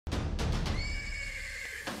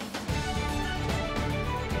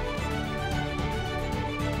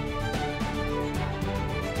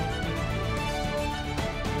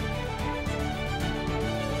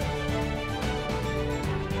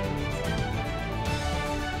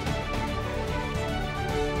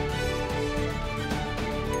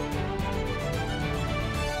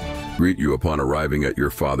greet you upon arriving at your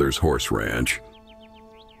father's horse ranch.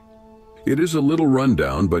 It is a little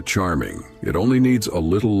rundown but charming. It only needs a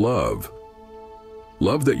little love.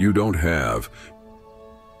 Love that you don't have.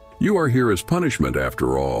 You are here as punishment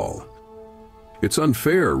after all. It's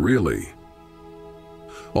unfair, really.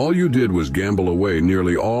 All you did was gamble away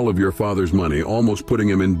nearly all of your father's money, almost putting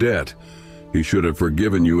him in debt. He should have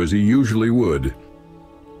forgiven you as he usually would.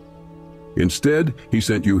 Instead, he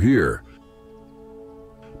sent you here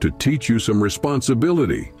to teach you some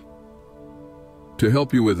responsibility. To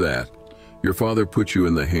help you with that, your father put you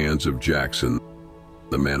in the hands of Jackson,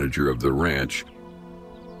 the manager of the ranch,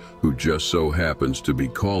 who just so happens to be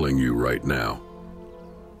calling you right now.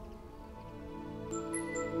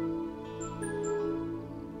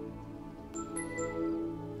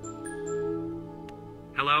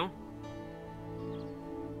 Hello?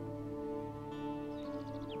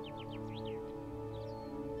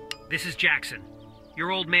 This is Jackson.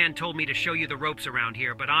 Your old man told me to show you the ropes around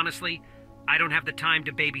here, but honestly, I don't have the time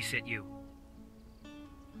to babysit you.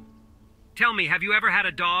 Tell me, have you ever had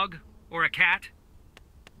a dog or a cat?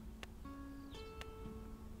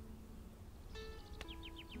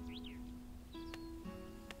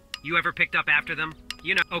 You ever picked up after them?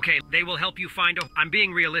 You know, okay, they will help you find a... I'm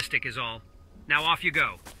being realistic is all. Now off you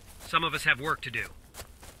go. Some of us have work to do.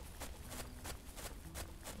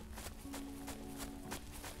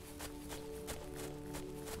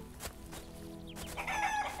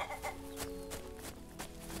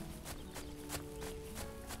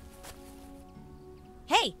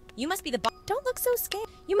 Hey, you must be the boss. Don't look so scared.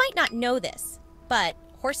 You might not know this, but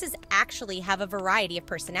horses actually have a variety of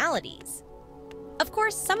personalities. Of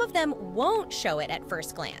course, some of them won't show it at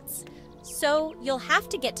first glance, so you'll have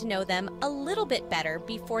to get to know them a little bit better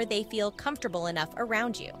before they feel comfortable enough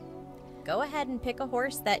around you. Go ahead and pick a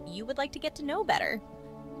horse that you would like to get to know better.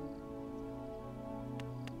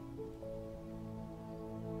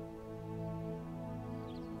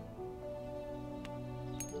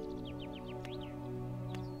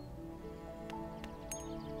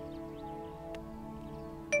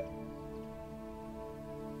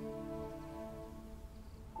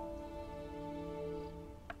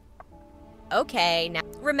 Okay, now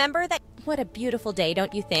remember that. What a beautiful day,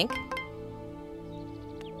 don't you think?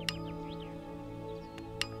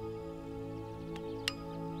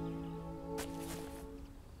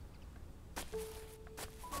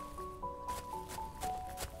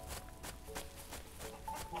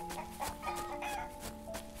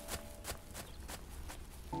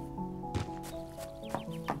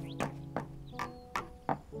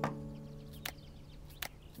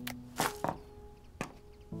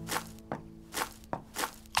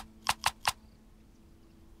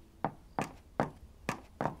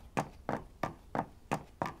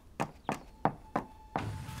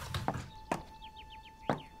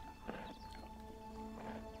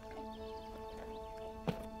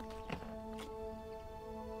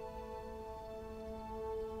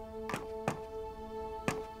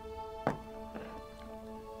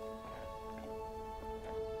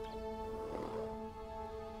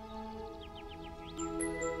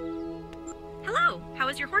 How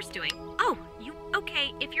is your horse doing? Oh,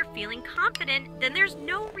 okay, if you're feeling confident, then there's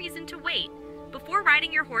no reason to wait. Before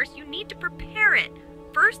riding your horse, you need to prepare it.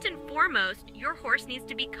 First and foremost, your horse needs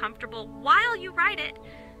to be comfortable while you ride it.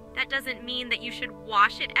 That doesn't mean that you should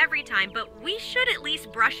wash it every time, but we should at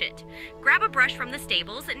least brush it. Grab a brush from the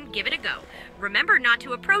stables and give it a go. Remember not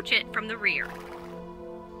to approach it from the rear.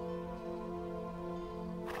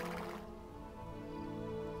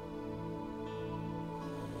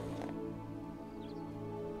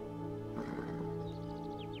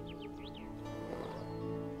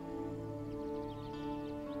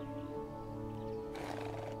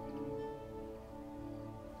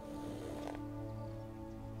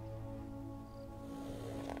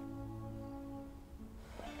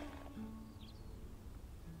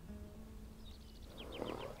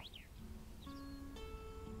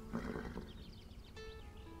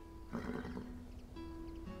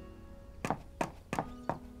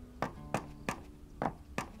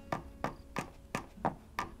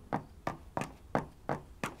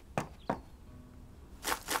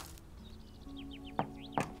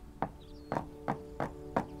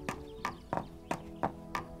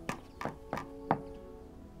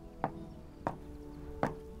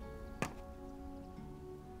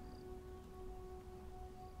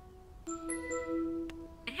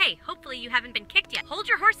 Hey, hopefully you haven't been kicked yet. Hold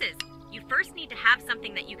your horses. You first need to have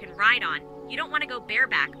something that you can ride on. You don't want to go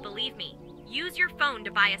bareback, believe me. Use your phone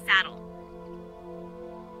to buy a saddle.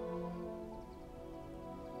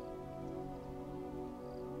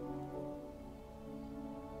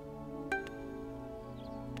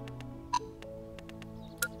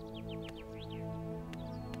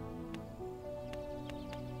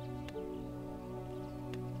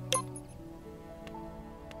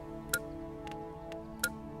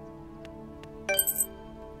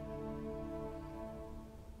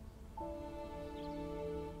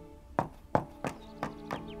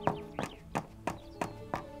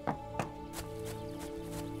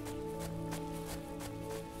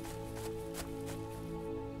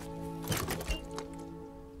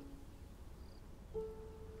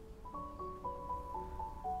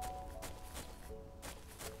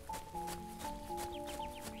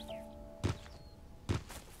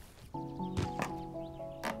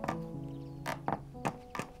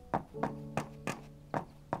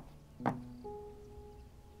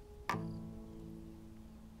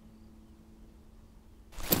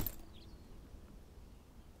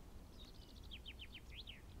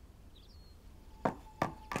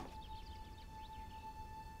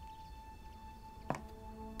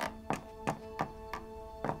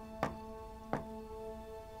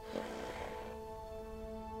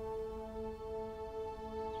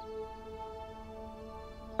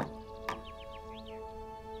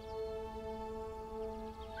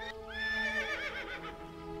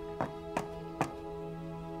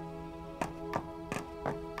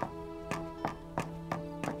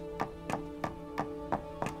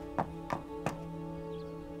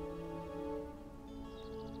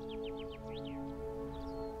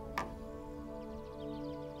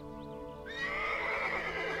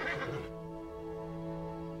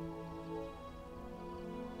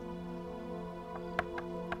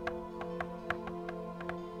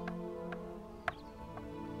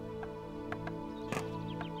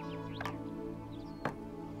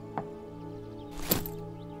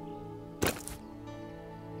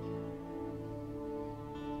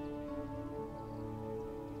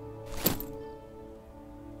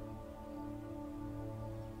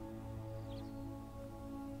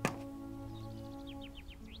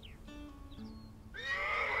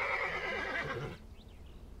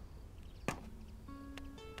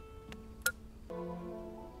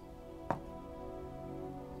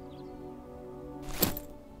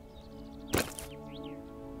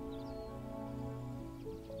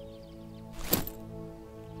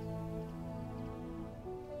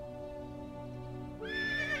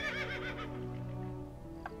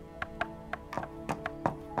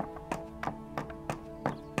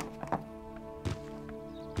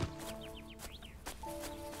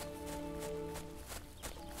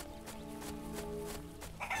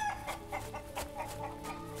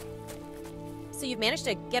 you've managed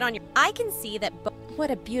to get on your... I can see that...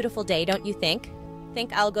 What a beautiful day, don't you think?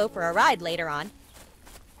 Think I'll go for a ride later on.